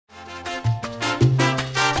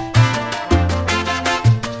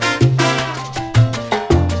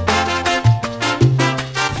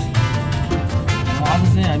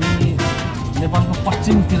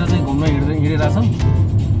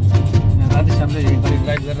सामने गाडी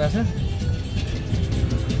ड्राइभ गरिरहेछ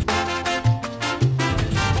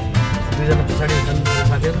दुईजना पछाडि छन्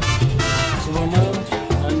साथीहरु सुममा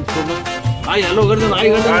अनि छोमा हाई हेलो गर्दैन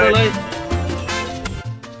मलाई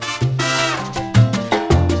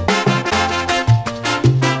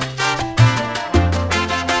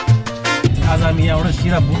आज हामी यहाँबाट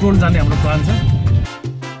सिधा बुटोल जाने हाम्रो प्लान छ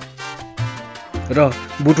र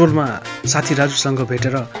बुटोलमा साथी राजुसँग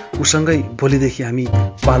भेटेर उसँगै भोलिदेखि हामी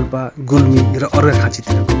पाल्पा गुल्मी र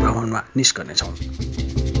अर्घाखाँचीतिरको भ्रमणमा निस्कनेछौँ।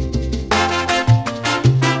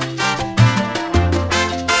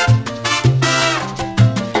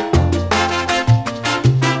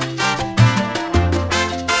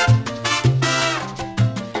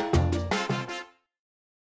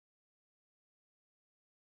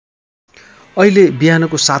 अहिले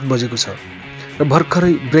बिहानको 7 बजेको छ र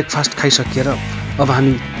भर्खरै ब्रेकफास्ट खाइसकिएर अब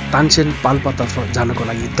हामी तानसेन पाल्पातर्फ जानको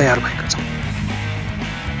लागि तयार भएका छौँ।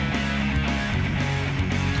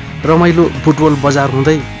 रमाइलो बुटवल बजार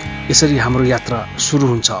हुँदै यसरी हाम्रो यात्रा सुरु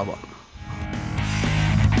हुन्छ। अब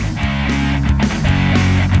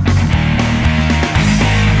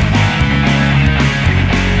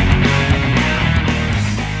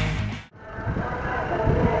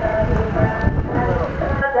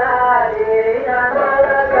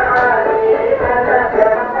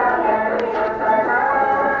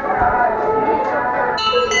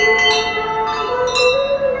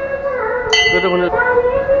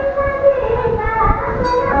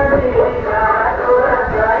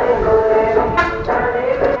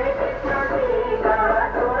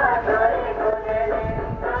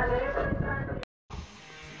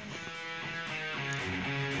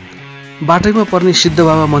बाटैमा पर्ने सिद्ध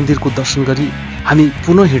बाबा मन्दिरको दर्शन गरी हामी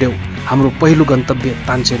पुनः हिँड्यौं हाम्रो पहिलो गन्तव्य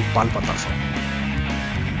तानसेन पाल्पातर्फ।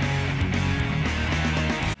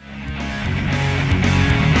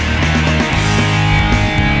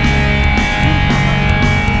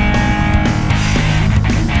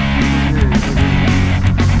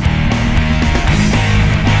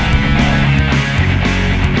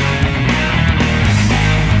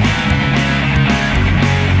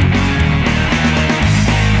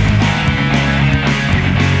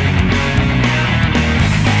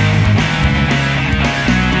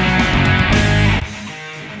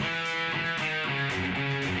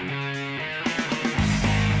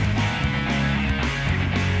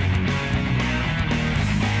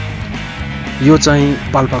 यो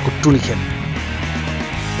चाहिँ पाल्पाको टुनी खेल।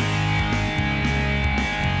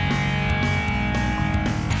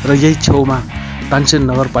 र यही छेउमा तानसेन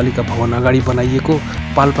नगरपालिका भवन अगाडि बनाइएको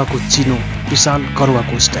पाल्पाको चिनो विशाल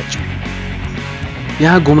करुवाको स्ट्याचु।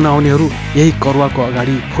 यहाँ घुम्न आउनेहरू यही करुवाको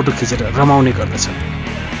अगाडि फोटो खिचेर रमाउने गर्दछन्।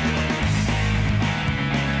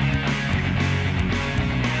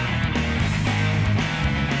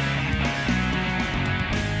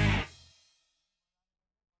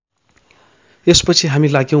 यसपछि हामी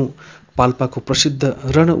लाग्यौं पाल्पाको प्रसिद्ध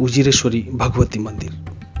रण उजिरेश्वरी भगवती मन्दिर।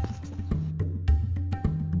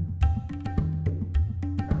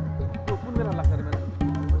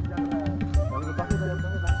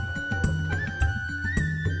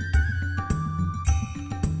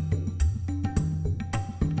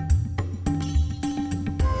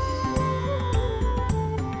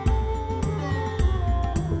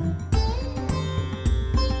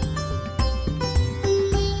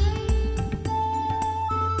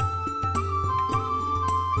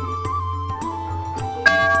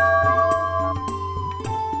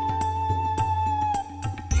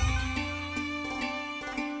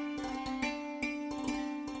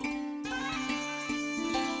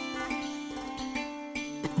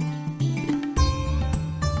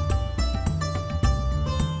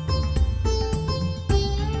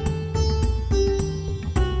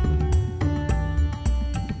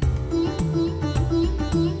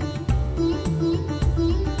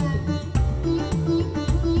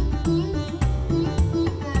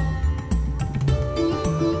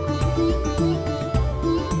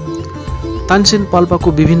 तानसेन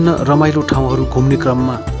पाल्पाको विभिन्न रमाइलो ठाउँहरू घुम्ने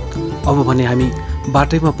क्रममा अब भने हामी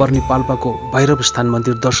बाटैमा पर्ने पाल्पाको भैरव स्थान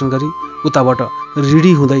मन्दिर दर्शन गरी उताबाट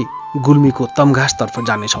रिडी हुँदै गुल्मीको तमघासतर्फ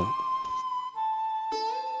जानेछौँ।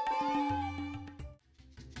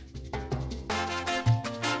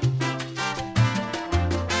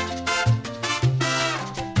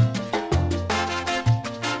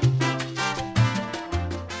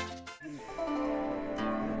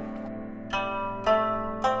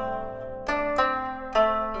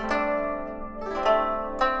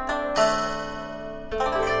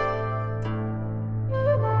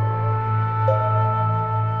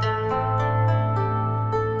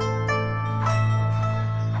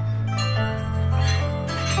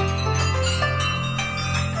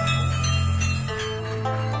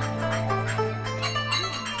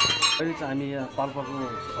 अहिले चाहिँ हामी यहाँ पाल्पाको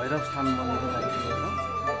भैरव स्थान मन्दिरमा आइपुगेका छौँ।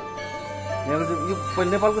 यहाँको चाहिँ यो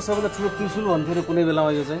नेपालको सबैभन्दा ठुलो त्रिशूल भन्थ्यो अरे कुनै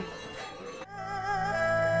बेलामा यो चाहिँ।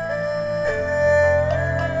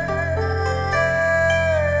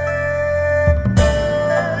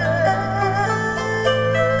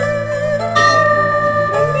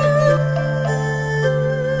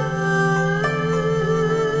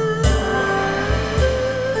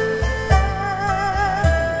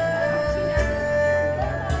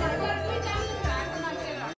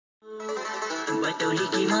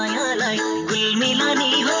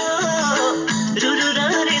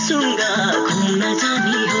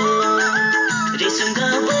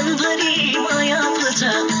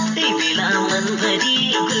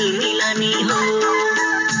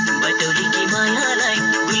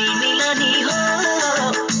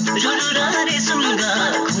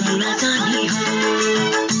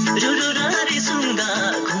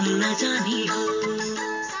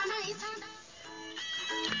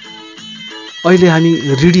 अहिले हामी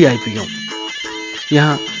रिडी आइपुग्यौँ।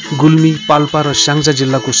 यहाँ गुल्मी, पाल्पा र स्याङ्जा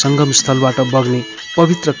जिल्लाको सङ्गम स्थलबाट बग्ने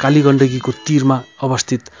पवित्र कालीगण्डकीको तीरमा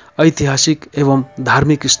अवस्थित ऐतिहासिक एवं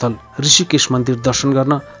धार्मिक स्थल ऋषिकेश मन्दिर दर्शन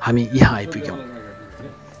गर्न हामी यहाँ आइपुग्यौँ।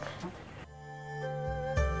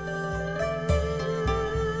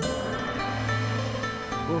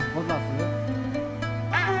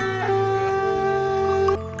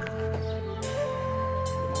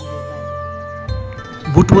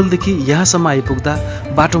 बुटवलदेखि यहाँसम्म आइपुग्दा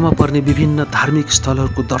बाटोमा पर्ने विभिन्न धार्मिक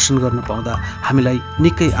स्थलहरूको दर्शन गर्न पाउँदा हामीलाई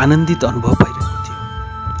निकै आनन्दित अनुभव भइरहेको थियो।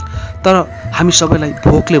 तर हामी सबैलाई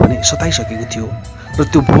भोकले भने सताइसकेको थियो र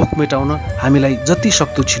त्यो भोक मेटाउन हामीलाई जति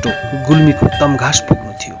सक्दो छिटो गुल्मीको तमघास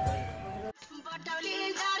पुग्नु थियो।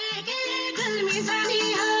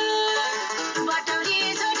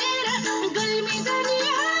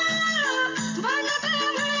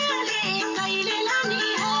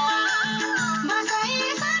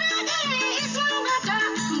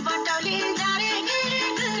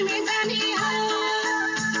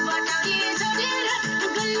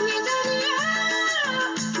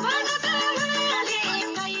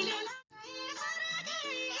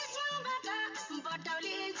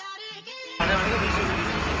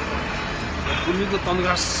 गुल्मीको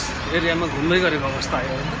तमघास एरियामा घुम्दै गरेको अवस्था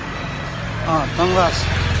आयो। तमघास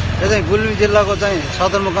यो चाहिँ गुल्मी जिल्लाको चाहिँ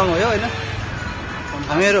सदरमुकाम हो होइन।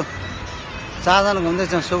 हामीहरू चारजना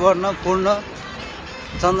घुम्दैछौँ, सुवर्ण, पूर्ण,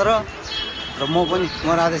 चन्द्र र म पनि, म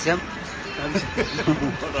राधेश्याम।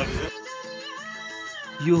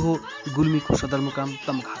 यो हो गुल्मीको सदरमुकाम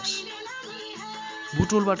तमघास।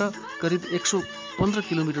 बुटोलबाट करिब 115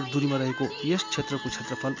 किलोमिटर दूरीमा रहेको यस क्षेत्रको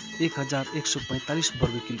क्षेत्रफल 1145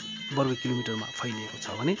 वर्ग किलोमिटरमा फैलिएको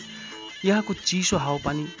छ भने यहाँको चिसो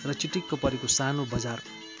हावापानी र चिटिक्क परेको सानो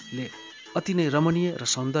बजारले अति नै रमणीय र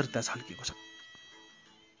सौन्दर्यता झल्केको छ।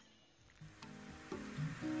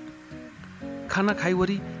 खाना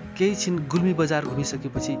खाइवरी केही छिन गुल्मी बजार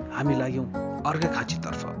घुमिसकेपछि हामी लाग्यौं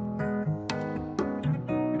अर्घाखाँचीतर्फ।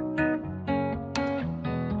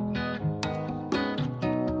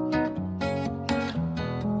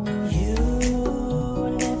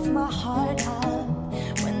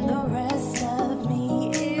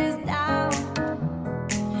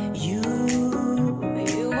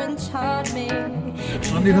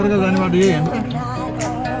 जाने बाटो यही होइन,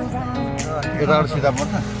 यताबाट सिधा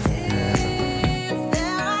पर्छ।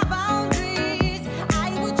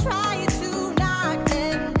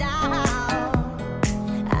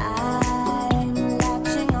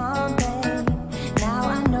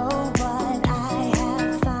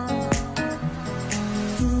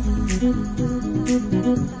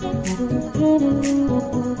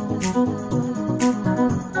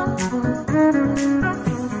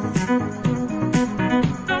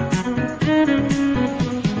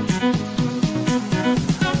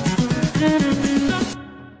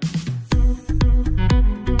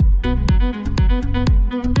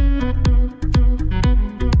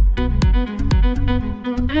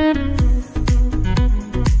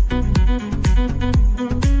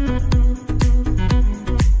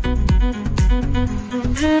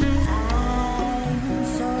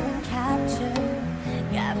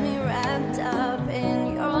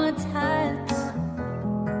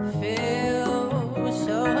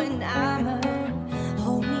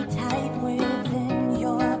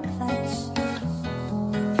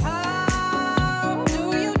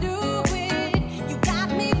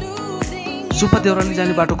 सुपा देउराली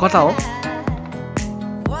जाने बाटो कता हो?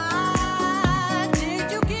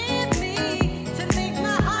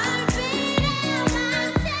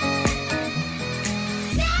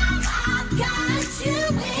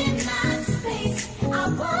 I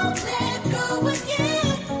won't let go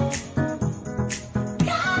again.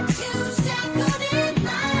 Got you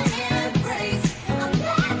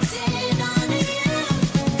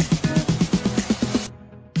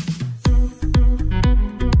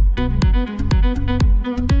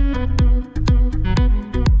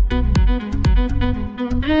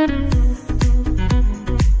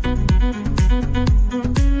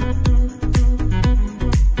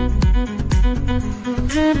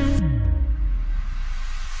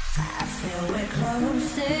we're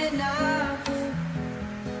close enough.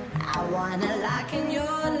 I wanna lock in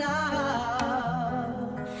your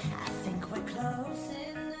love. I think we're close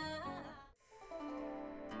enough.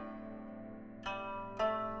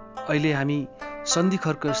 अहिले हामी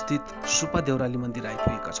सन्धिखर्क स्थित सुपा देउराली मन्दिर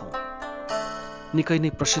आइपुगेका छौँ। निकै नै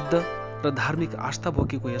प्रसिद्ध र धार्मिक आस्था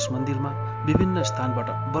बोकेको यस मन्दिरमा विभिन्न स्थानबाट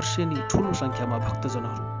वर्षेनी ठूलो संख्यामा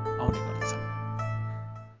भक्तजनहरू आउने गर्दछन्।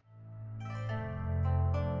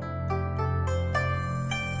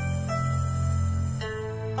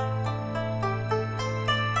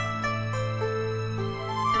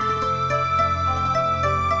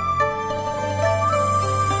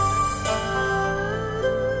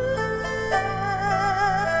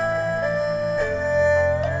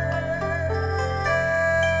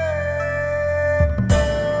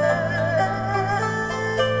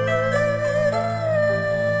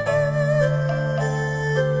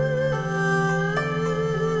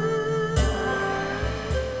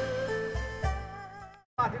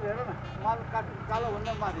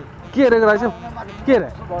 के रे राजु के रे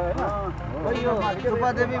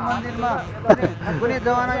सुपादेवी मन्दिरमा कुनै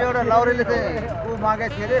जमाना एउटा लाउरेले चाहिँ ऊ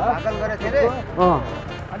मागेको थियो अरे भाकल गरेको थियो अरे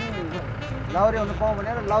अनि लाउरे हुनु पाऊँ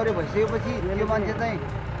भनेर लाउरे भइसकेपछि त्यो मान्छे चाहिँ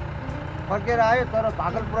फर्केर आयो तर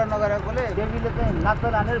भाकल पुरा नगरेकोले देवीले चाहिँ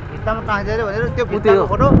नाच्न हानेर भित्तामा टाँस्यो अरे भनेर त्यो भित्ताको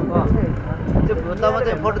फोटो त्यो भित्तामा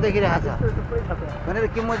चाहिँ फोटो देखिरहेको छ भनेर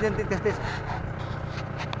किम्वदन्ती त्यस्तै छ।